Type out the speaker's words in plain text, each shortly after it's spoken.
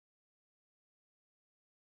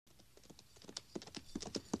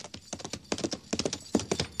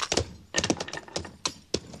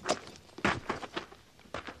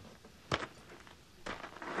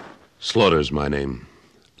Slaughter's my name.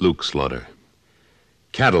 Luke Slaughter.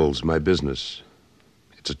 Cattle's my business.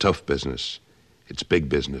 It's a tough business. It's big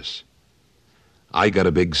business. I got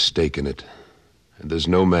a big stake in it. And there's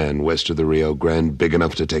no man west of the Rio Grande big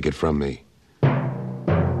enough to take it from me.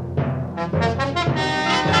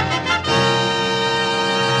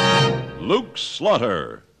 Luke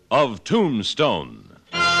Slaughter of Tombstone.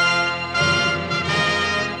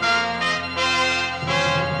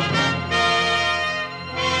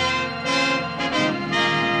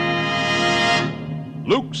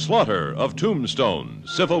 Luke Slaughter of Tombstone,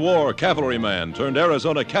 Civil War cavalryman turned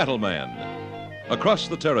Arizona cattleman. Across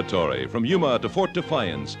the territory, from Yuma to Fort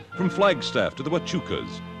Defiance, from Flagstaff to the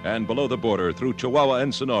Huachucas, and below the border through Chihuahua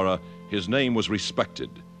and Sonora, his name was respected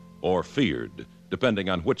or feared, depending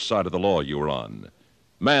on which side of the law you were on.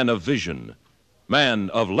 Man of vision, man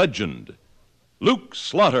of legend, Luke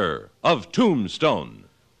Slaughter of Tombstone.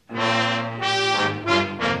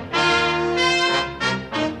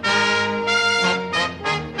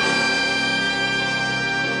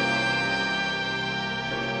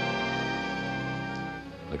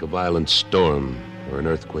 Like a violent storm or an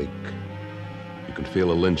earthquake, you can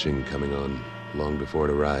feel a lynching coming on long before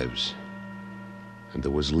it arrives. And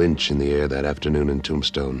there was lynch in the air that afternoon in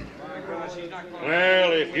Tombstone.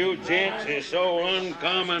 Well, if you gents is so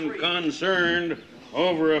uncommon concerned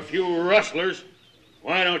over a few rustlers,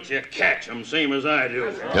 why don't you catch 'em same as I do?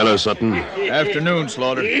 Hello, Sutton. Afternoon,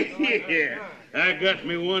 Slaughter. Yeah, I got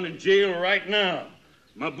me one in jail right now.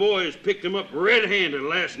 My boys picked him up red-handed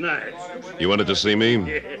last night. You wanted to see me?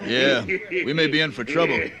 Yeah, we may be in for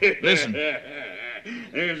trouble. Listen.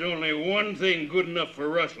 There's only one thing good enough for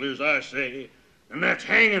rustlers, I say, and that's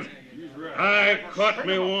hanging. I caught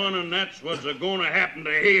me one, and that's what's going to happen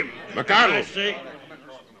to him. McCardle. I say,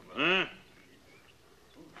 huh?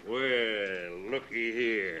 Well, looky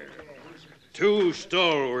here. Two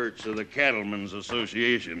stalwarts of the Cattlemen's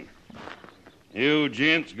Association. You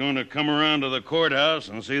gents going to come around to the courthouse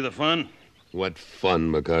and see the fun? What fun,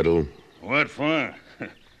 McCardle. What fun?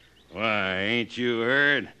 Why, ain't you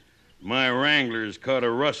heard? My wranglers caught a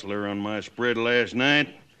rustler on my spread last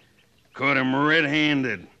night. Caught him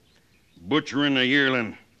red-handed, butchering a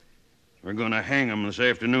yearling. We're going to hang him this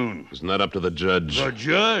afternoon. It's not up to the judge. The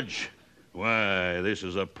judge? Why, this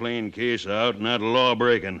is a plain case of out-and-out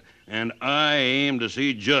law-breaking, and I aim to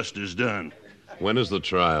see justice done. When is the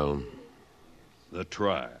trial? The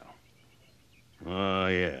trial? Oh,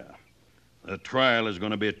 yeah. The trial is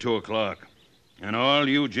going to be at 2 o'clock, and all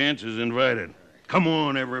you gents is invited. Come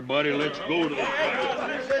on, everybody, let's go to the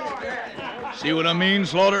trial. See what I mean,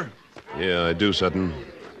 Slaughter? Yeah, I do, Sutton.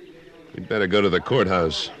 We'd better go to the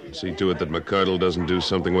courthouse and see to it that McCardle doesn't do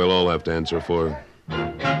something we'll all have to answer for.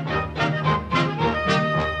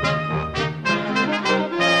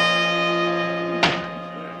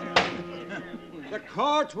 The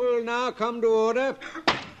court will now come to order.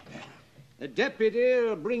 The deputy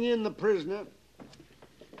will bring in the prisoner.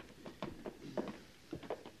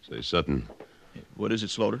 Say, Sutton, What is it,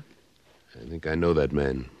 Slaughter? I think I know that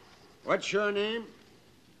man. What's your name?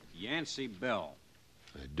 Yancey Bell.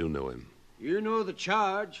 I do know him. You know the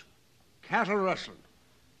charge. Cattle rustling.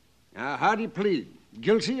 Now, how do you plead?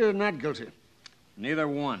 Guilty or not guilty? Neither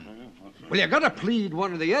one. Well, you gotta plead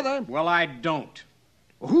one or the other. Well, I don't.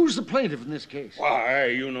 Who's the plaintiff in this case? Why,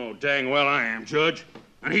 you know dang well I am, Judge.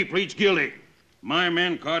 And he pleads guilty. My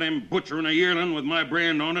men caught him butchering a yearling with my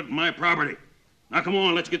brand on it and my property. Now, come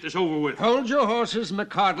on, let's get this over with. Hold your horses,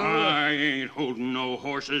 McCardle. I ain't holding no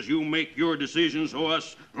horses. You make your decision so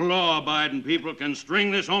us law-abiding people can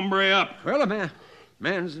string this hombre up. Well,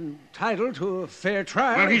 man's entitled to a fair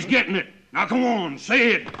trial. Well, he's getting it. Now, come on,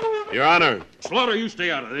 say it. Your Honor. Slaughter, you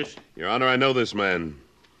stay out of this. Your Honor, I know this man.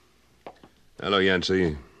 Hello,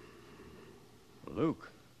 Yancey.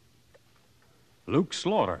 Luke. Luke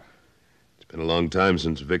Slaughter. It's been a long time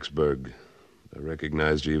since Vicksburg. I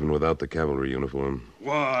recognized you even without the cavalry uniform.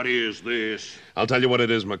 What is this? I'll tell you what it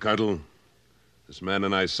is, McCardle. This man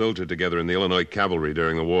and I soldiered together in the Illinois cavalry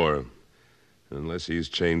during the war. Unless he's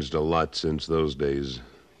changed a lot since those days,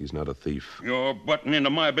 he's not a thief. You're butting into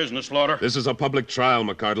my business, Slaughter. This is a public trial,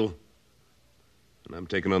 McCardle. And I'm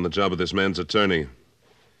taking on the job of this man's attorney.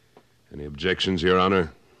 Any objections, Your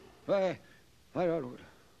Honor? Why,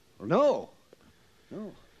 no.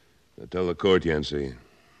 Now tell the court, Yancey.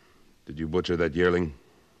 Did you butcher that yearling?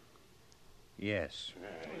 Yes.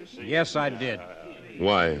 Yes, I did.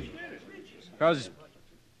 Why?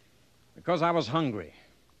 Because I was hungry.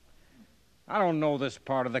 I don't know this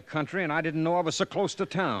part of the country, and I didn't know I was so close to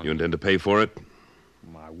town. You intend to pay for it?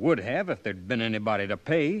 I would have if there'd been anybody to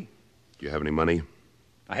pay. Do you have any money?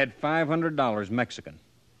 I had $500 Mexican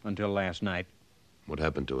until last night. What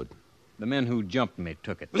happened to it? The men who jumped me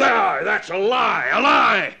took it. That's a lie! A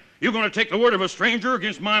lie! You going to take the word of a stranger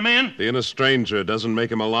against my men? Being a stranger doesn't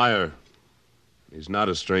make him a liar. He's not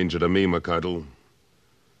a stranger to me, McCardle.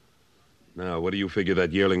 Now, what do you figure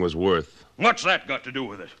that yearling was worth? What's that got to do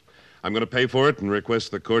with it? I'm going to pay for it and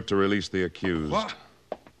request the court to release the accused. What?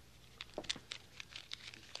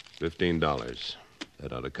 $15.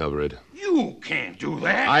 That ought to cover it. You can't do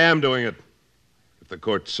that. I am doing it. If the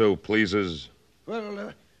court so pleases.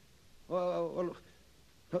 Well,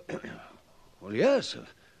 yes.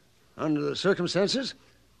 Under the circumstances,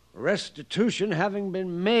 restitution having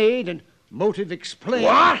been made and motive explained.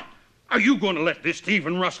 What? Are you going to let this thief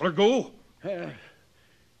and rustler go?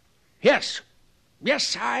 Yes.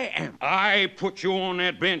 Yes, I am. I put you on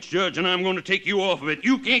that bench, Judge, and I'm going to take you off of it.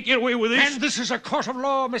 You can't get away with this. And this is a court of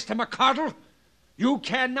law, Mr. McCardle. You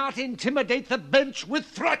cannot intimidate the bench with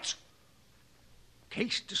threats.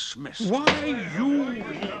 Case dismissed. Why, you...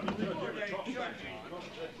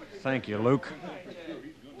 Thank you, Luke.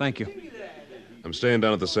 Thank you. I'm staying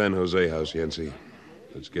down at the San Jose house, Yancey.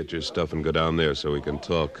 Let's get your stuff and go down there so we can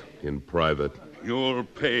talk in private. You'll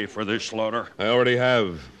pay for this, Slaughter. I already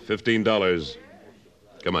have $15.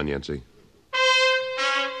 Come on, Yancey.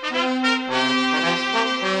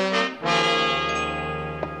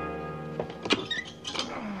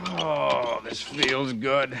 Oh, this feels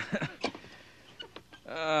good.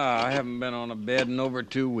 I haven't been on a bed in over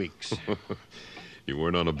 2 weeks. You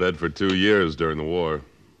weren't on a bed for 2 years during the war.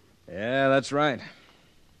 Yeah, that's right.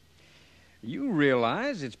 You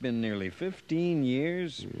realize it's been nearly 15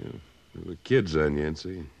 years? Yeah. We were kids then,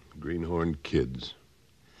 Yancey. Greenhorn kids.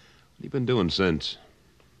 What have you been doing since?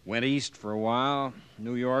 Went east for a while,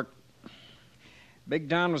 New York. Big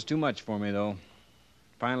town was too much for me, though.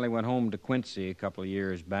 Finally went home to Quincy a couple of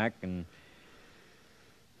years back, and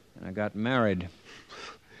I got married.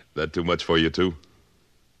 That too much for you, too?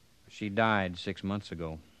 She died 6 months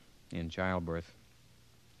ago in childbirth.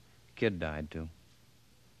 Kid died, too.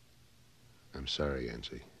 I'm sorry,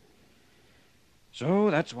 Yancey. So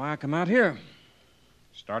that's why I come out here.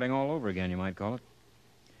 Starting all over again, you might call it.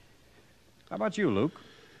 How about you, Luke?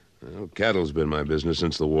 Well, cattle's been my business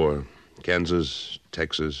since the war. Kansas,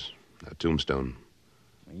 Texas, Tombstone.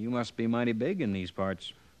 You must be mighty big in these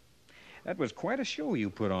parts. That was quite a show you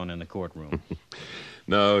put on in the courtroom.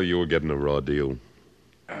 No, you were getting a raw deal.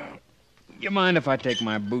 You mind if I take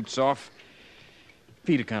my boots off?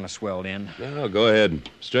 Feet are kind of swelled in. No, go ahead.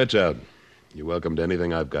 Stretch out. You're welcome to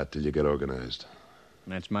anything I've got till you get organized.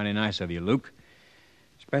 That's mighty nice of you, Luke.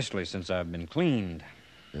 Especially since I've been cleaned.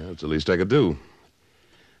 Yeah, it's the least I could do.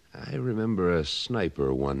 I remember a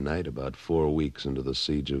sniper one night about 4 weeks into the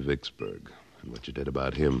siege of Vicksburg, and what you did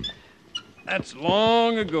about him. That's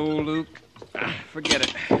long ago, Luke. Forget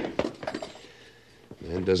it.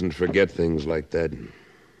 Man doesn't forget things like that.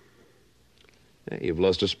 Hey, you've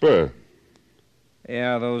lost a spur.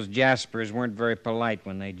 Yeah, those Jaspers weren't very polite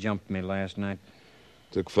when they jumped me last night.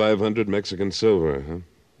 Took 500 Mexican silver, huh?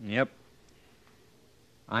 Yep.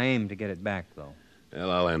 I aim to get it back, though.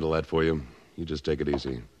 Well, I'll handle that for you. You just take it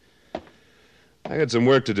easy. I got some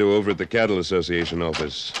work to do over at the Cattle Association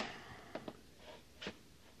office.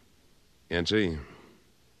 Yancey,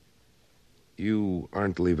 you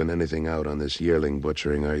aren't leaving anything out on this yearling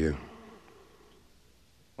butchering, are you?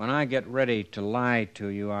 When I get ready to lie to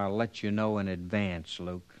you, I'll let you know in advance,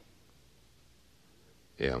 Luke.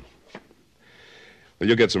 Yeah. Well,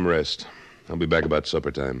 you'll get some rest. I'll be back about supper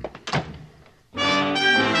time.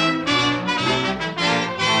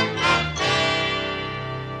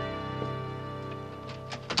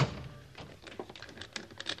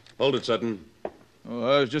 Hold it, Sutton. Oh,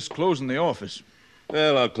 I was just closing the office.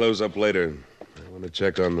 Well, I'll close up later. I want to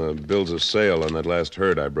check on the bills of sale on that last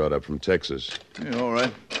herd I brought up from Texas. Yeah, all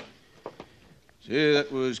right. Say,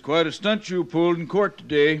 that was quite a stunt you pulled in court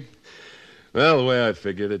today. Well, the way I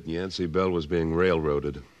figured it, Yancey Bell was being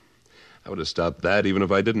railroaded. I would have stopped that even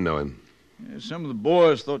if I didn't know him. Yeah, some of the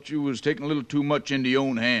boys thought you was taking a little too much into your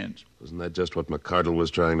own hands. Wasn't that just what McCardle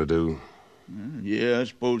was trying to do? Yeah, I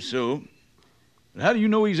suppose so. But how do you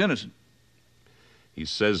know he's innocent? He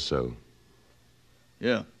says so.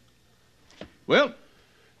 Yeah. Well,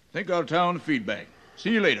 I think I'll tie on the feedback.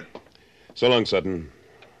 See you later. So long, Sutton.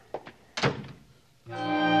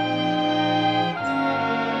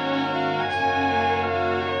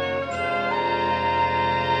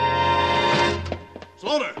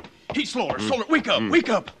 Slaughter! Hey, Slaughter! Slaughter, wake up! Wake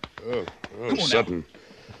up! Oh, Come on Sutton.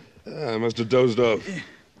 I must have dozed off.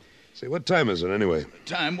 Say, what time is it anyway?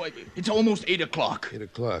 Time? Why, it's almost 8 o'clock. 8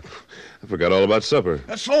 o'clock. I forgot all about supper.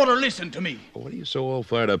 Slaughter, listen to me. What are you so all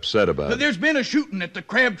fired upset about? There's been a shooting at the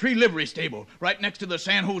Crabtree Livery Stable, right next to the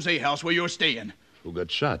San Jose house where you're staying. Who got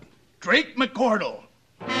shot? Drake McCordle.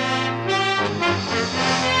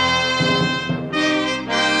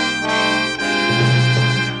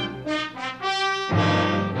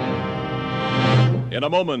 In a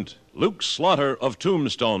moment, Luke Slaughter of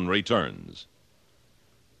Tombstone returns.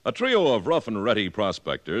 A trio of rough and ready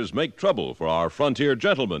prospectors make trouble for our frontier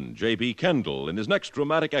gentleman, J.B. Kendall, in his next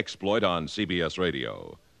dramatic exploit on CBS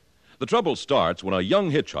Radio. The trouble starts when a young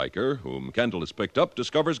hitchhiker, whom Kendall has picked up,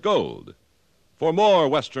 discovers gold. For more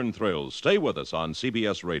Western thrills, stay with us on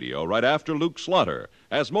CBS Radio right after Luke Slaughter,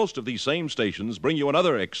 as most of these same stations bring you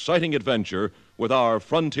another exciting adventure with our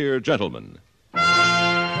frontier gentleman.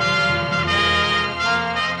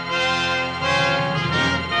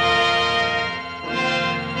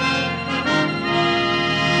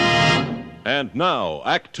 And now,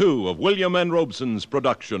 Act Two of William N. Robson's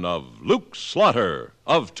production of Luke Slaughter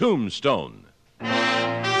of Tombstone.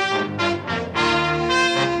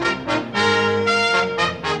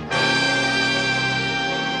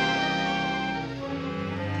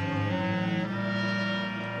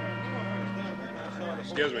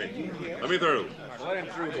 Excuse me. Let me through.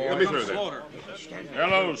 Let me through there.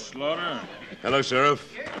 Hello, Slaughter. Hello,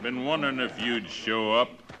 Sheriff. I've been wondering if you'd show up.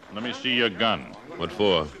 Let me see your gun. What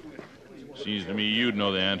for? Seems to me you'd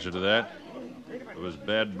know the answer to that. There was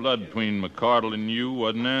bad blood between McCardle and you,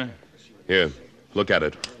 wasn't there? Here, look at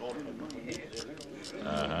it.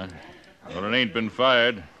 Uh-huh. Well, it ain't been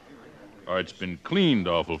fired. Or it's been cleaned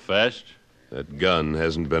awful fast. That gun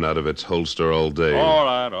hasn't been out of its holster all day.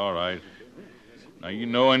 All right. Now, you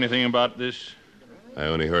know anything about this? I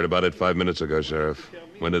only heard about it 5 minutes ago, Sheriff.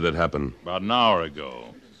 When did it happen? About an hour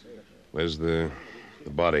ago. Where's the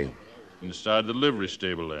body? Inside the livery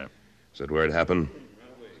stable there. Is that where it happened?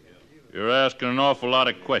 You're asking an awful lot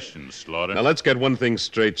of questions, Slaughter. Now, let's get one thing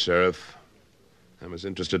straight, Sheriff. I'm as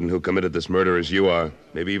interested in who committed this murder as you are,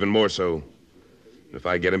 maybe even more so. If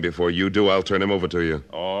I get him before you do, I'll turn him over to you.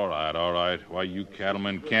 All right. Why, you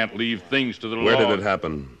cattlemen can't leave things to the law. Where did it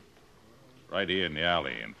happen? Right here in the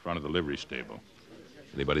alley, in front of the livery stable.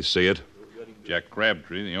 Anybody see it? Jack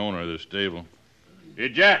Crabtree, the owner of the stable. Hey,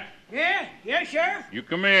 Jack. Yeah, Sheriff. You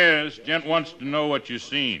come here. This gent wants to know what you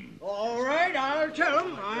seen. All right, I'll tell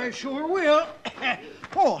him. I sure will.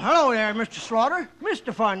 Oh, hello there, Mr. Slaughter. Missed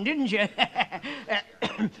the fun, didn't you?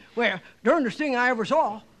 Well, darndest thing I ever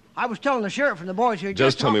saw. I was telling the sheriff and the boys here.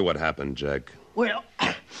 Just tell me what happened, Jack. Well,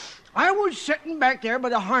 I was sitting back there by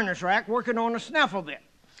the harness rack working on a snaffle bit,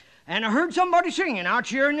 and I heard somebody singing out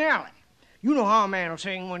here in the alley. You know how a man will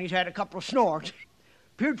sing when he's had a couple of snorts.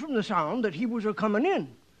 Appeared from the sound that he was a-coming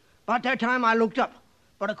in. About that time, I looked up,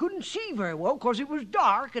 but I couldn't see very well because it was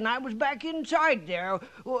dark, and I was back inside there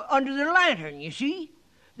under the lantern, you see?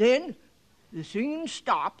 Then the singing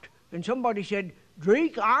stopped, and somebody said,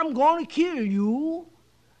 "Drake, I'm going to kill you."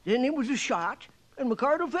 Then there was a shot, and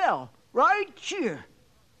McCardle fell right here.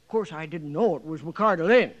 Of course, I didn't know it was McCardle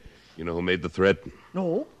then. You know who made the threat?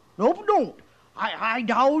 Nope, don't. I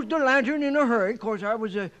doused the lantern in a hurry because I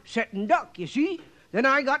was a setting duck, you see? Then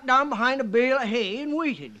I got down behind a bale of hay and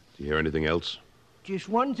waited. Do you hear anything else? Just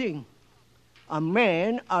one thing. A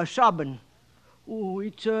man a-sobbing. Oh,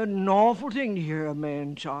 it's an awful thing to hear a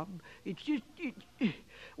man sob. It's just...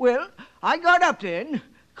 Well, I got up then,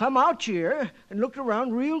 come out here, and looked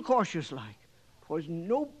around real cautious-like. 'Twas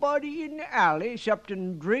nobody in the alley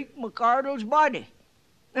excepting Drake McCardle's body.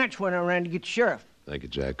 That's when I ran to get the sheriff. Thank you,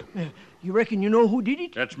 Jack. You reckon you know who did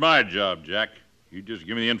it? That's my job, Jack. You just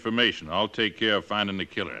give me the information. I'll take care of finding the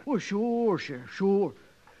killer. Well, sure, Sheriff, sure.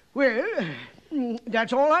 Well,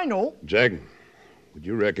 that's all I know. Jack, would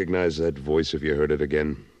you recognize that voice if you heard it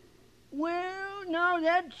again? Well, now,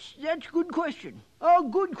 that's a good question. A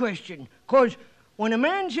good question. 'Cause when a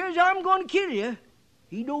man says, "I'm going to kill you,"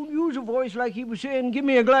 he don't use a voice like he was saying, "Give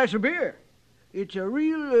me a glass of beer." It's a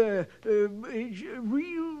real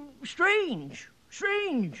strange,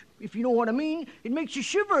 if you know what I mean. It makes you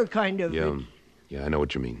shiver, kind of. Yeah, I know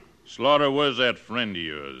what you mean. Slaughter, where's that friend of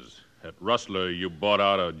yours? That rustler you bought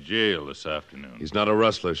out of jail this afternoon. He's not a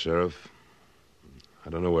rustler, Sheriff. I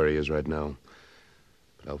don't know where he is right now,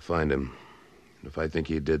 but I'll find him. And if I think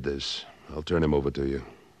he did this, I'll turn him over to you.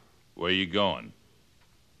 Where you going?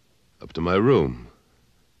 Up to my room.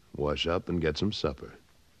 Wash up and get some supper.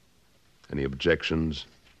 Any objections?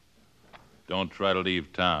 Don't try to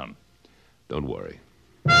leave town. Don't worry.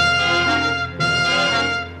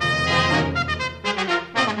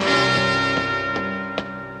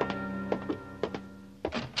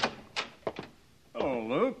 Hello,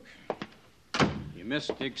 Luke. You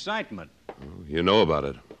missed the excitement. Oh, you know about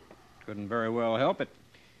it. Couldn't very well help it.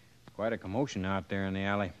 Quite a commotion out there in the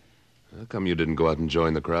alley. How come you didn't go out and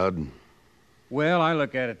join the crowd? Well, I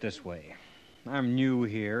look at it this way. I'm new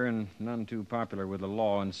here and none too popular with the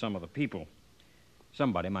law and some of the people.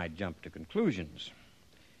 Somebody might jump to conclusions.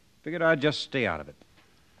 Figured I'd just stay out of it.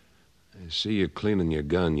 I see you're cleaning your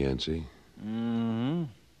gun, Yancey. Mm-hmm.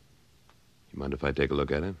 You mind if I take a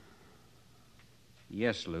look at it?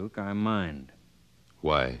 Yes, Luke, I mind.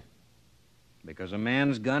 Why? Because a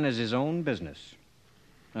man's gun is his own business.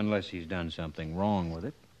 Unless he's done something wrong with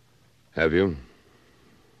it. Have you?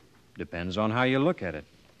 Depends on how you look at it.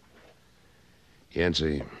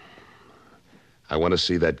 Yancey, I want to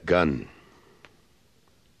see that gun.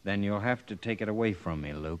 Then you'll have to take it away from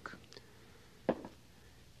me, Luke.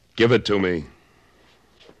 Give it to me.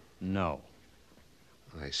 No.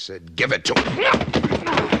 I said give it to me.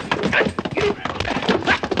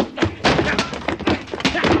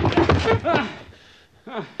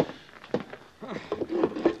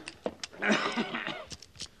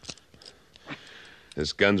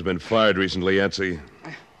 This gun's been fired recently, Yancey.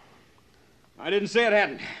 I didn't say it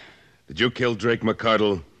hadn't. Did you kill Drake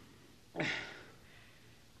McCardle?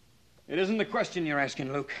 It isn't the question you're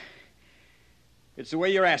asking, Luke. It's the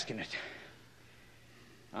way you're asking it.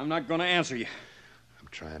 I'm not going to answer you. I'm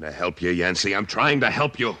trying to help you, Yancey. I'm trying to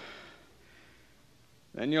help you.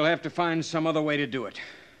 Then you'll have to find some other way to do it.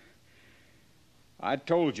 I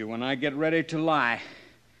told you, when I get ready to lie,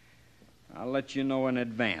 I'll let you know in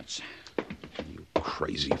advance. You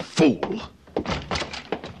crazy fool.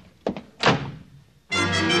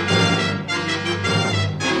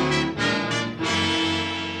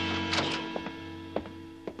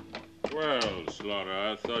 Well, Slaughter,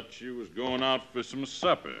 I thought you was going out for some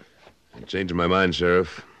supper. I'm changing my mind,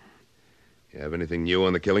 Sheriff. You have anything new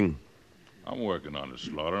on the killing? I'm working on it,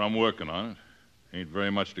 Slaughter. I'm working on it. Ain't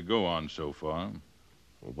very much to go on so far.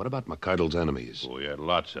 Well, what about McCardle's enemies? Oh, he had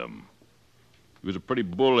lots of them. He was a pretty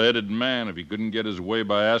bull-headed man. If he couldn't get his way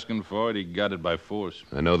by asking for it, he got it by force.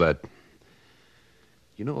 I know that.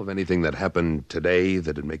 You know of anything that happened today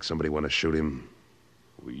that'd make somebody want to shoot him?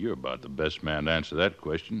 Well, you're about the best man to answer that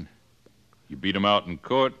question. You beat him out in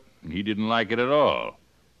court, and he didn't like it at all.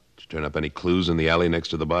 Did you turn up any clues in the alley next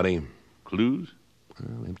to the body? Clues?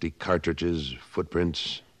 Well, empty cartridges,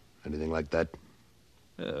 footprints, anything like that?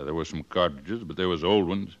 Yeah, there were some cartridges, but they was old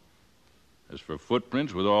ones. As for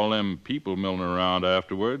footprints, with all them people milling around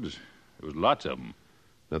afterwards, there was lots of them.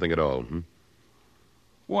 Nothing at all,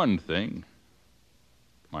 One thing.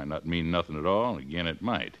 Might not mean nothing at all. Again, it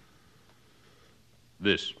might.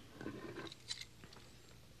 This.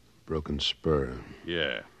 Broken spur.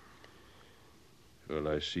 Yeah. Well,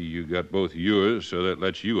 I see you got both yours, so that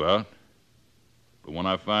lets you out. But when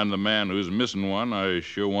I find the man who's missing one, I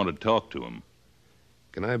sure want to talk to him.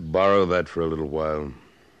 Can I borrow that for a little while?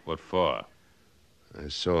 What for? I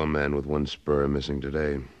saw a man with one spur missing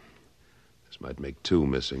today. This might make two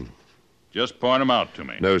missing. Just point him out to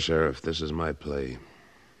me. No, Sheriff, this is my play.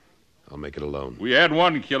 I'll make it alone. We had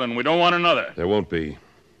one killing. We don't want another. There won't be,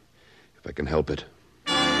 if I can help it.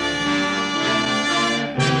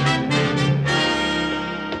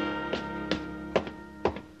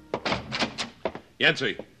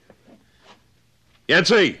 Yancey!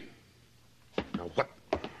 Yancey! Now, what?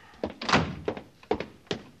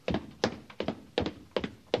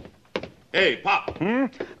 Hey, Pop!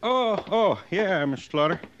 Oh, yeah, Mr.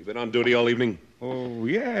 Slaughter. You been on duty all evening? Oh,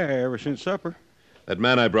 yeah, ever since supper. That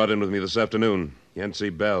man I brought in with me this afternoon,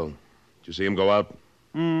 Yancey Bell. Did you see him go out?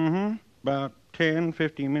 Mm-hmm. About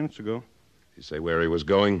 15 minutes ago. Did he say where he was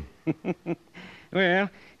going? Well,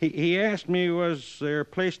 he asked me was there a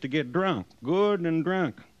place to get drunk, good and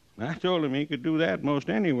drunk. I told him he could do that most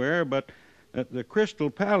anywhere, but the Crystal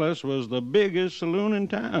Palace was the biggest saloon in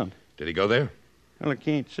town. Did he go there? Well, I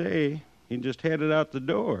can't say. He just headed out the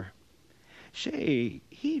door. Say,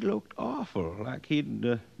 he looked awful, like he'd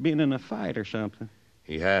been in a fight or something.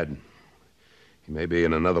 He had. He may be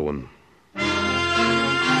in another one.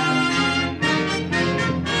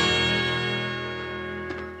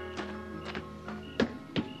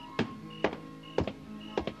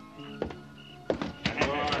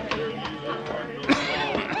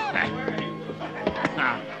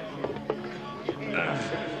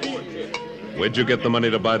 Where'd you get the money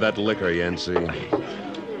to buy that liquor, Yancey?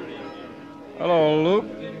 Hello, Luke.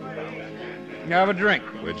 Have a drink.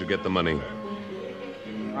 Where'd you get the money?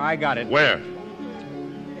 I got it. Where?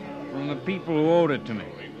 From the people who owed it to me.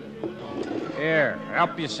 Here,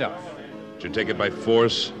 help yourself. Did you take it by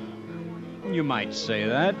force? You might say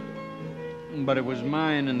that. But it was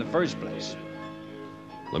mine in the first place.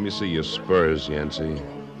 Let me see your spurs, Yancey.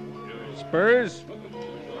 Spurs?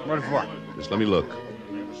 What for? Just let me look.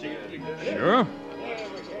 Sure.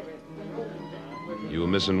 You were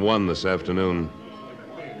missing one this afternoon.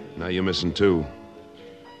 Now you're missing two.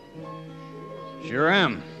 Sure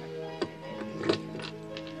am.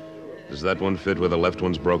 Does that one fit where the left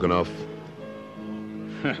one's broken off?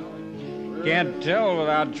 Can't tell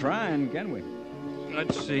without trying, can we?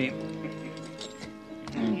 Let's see.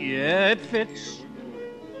 Yeah, it fits.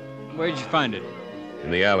 Where'd you find it?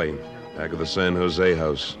 In the alley, back of the San Jose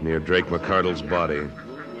house, near Drake McCardle's body.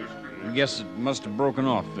 I guess it must have broken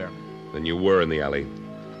off there. Then you were in the alley.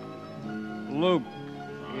 Luke,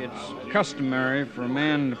 it's customary for a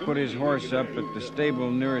man to put his horse up at the stable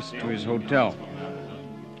nearest to his hotel.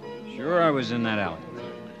 Sure, I was in that alley.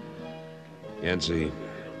 Yancey,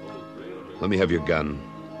 let me have your gun.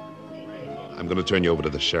 I'm going to turn you over to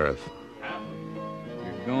the sheriff.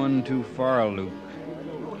 You're going too far, Luke.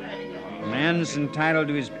 A man's entitled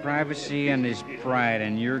to his privacy and his pride,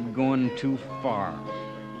 and you're going too far.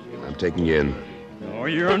 I'm taking you in. No,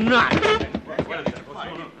 you're not.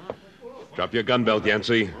 Drop your gun belt,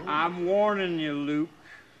 Yancey. I'm warning you, Luke.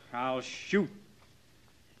 I'll shoot.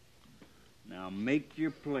 Now make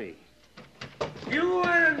your play. You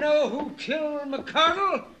want to know who killed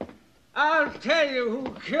McCardle? I'll tell you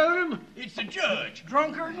who killed him. It's the judge.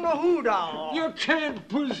 Drunkard and a hoot owl. You can't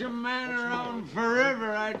push a man around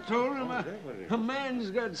forever, I told him. A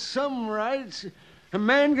man's got some rights. A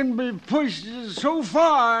man can be pushed so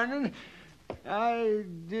far, and then I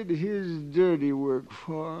did his dirty work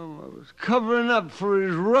for him. I was covering up for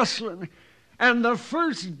his rustling. And the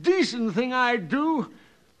first decent thing I do,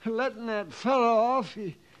 letting that fellow off,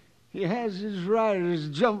 he has his riders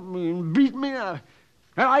jump me and beat me.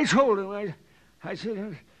 I told him, I said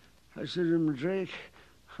to him, Drake,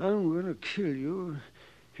 I'm going to kill you.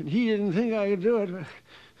 And he didn't think I could do it.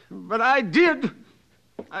 But I did.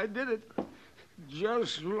 I did it.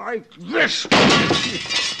 Just like this.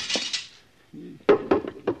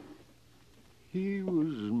 He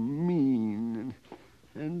was mean,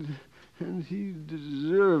 and he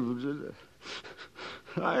deserved it.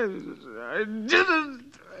 I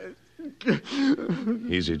didn't.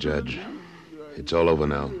 Easy, Judge. It's all over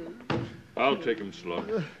now. I'll take him slow.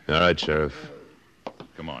 All right, Sheriff.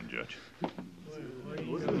 Come on, Judge.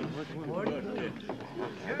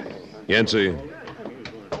 Yancey,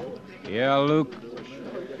 Yeah, Luke?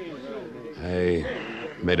 I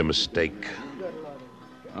made a mistake.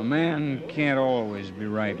 A man can't always be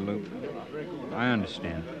right, Luke. I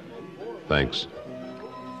understand. Thanks.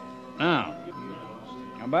 Now,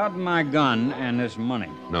 about my gun and this money.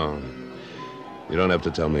 No, you don't have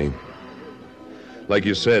to tell me. Like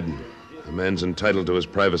you said, a man's entitled to his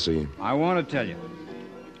privacy. I want to tell you.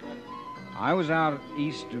 I was out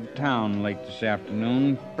east of town late this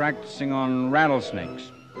afternoon practicing on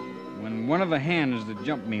rattlesnakes when one of the hands that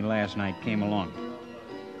jumped me last night came along.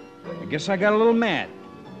 I guess I got a little mad.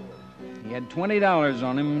 He had $20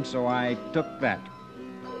 on him, so I took that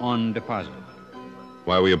on deposit.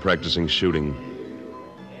 Why were you practicing shooting?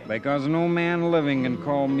 Because no man living can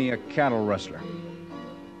call me a cattle rustler.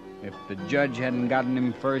 If the judge hadn't gotten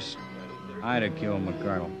him first, I'd have killed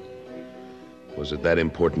McCardle. Was it that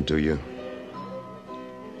important to you?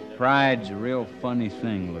 Pride's a real funny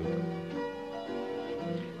thing, Luke.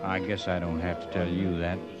 I guess I don't have to tell you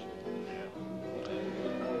that.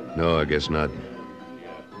 No, I guess not.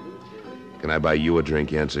 Can I buy you a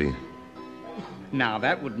drink, Yancey? Now,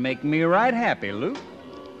 that would make me right happy, Luke.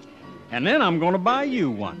 And then I'm going to buy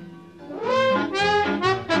you one.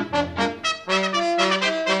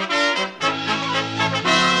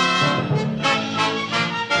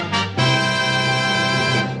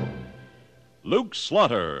 Luke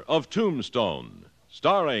Slaughter of Tombstone,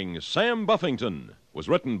 starring Sam Buffington, was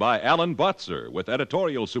written by Alan Botzer with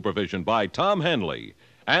editorial supervision by Tom Hanley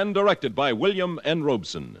and directed by William N.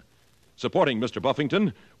 Robson. Supporting Mr.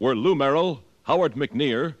 Buffington were Lou Merrill, Howard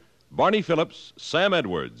McNear, Barney Phillips, Sam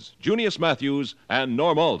Edwards, Junius Matthews, and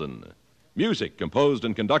Norm Alden. Music composed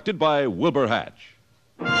and conducted by Wilbur Hatch.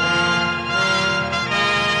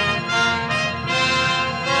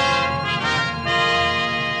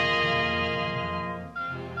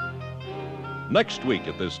 Next week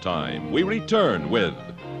at this time, we return with...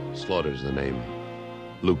 Slaughter's the name.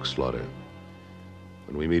 Luke Slaughter.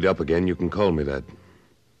 When we meet up again, you can call me that.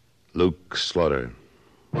 Luke Slaughter.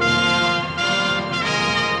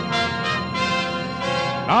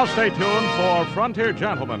 Now stay tuned for Frontier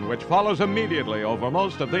Gentlemen, which follows immediately over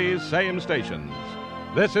most of these same stations.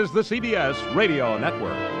 This is the CBS Radio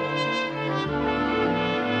Network.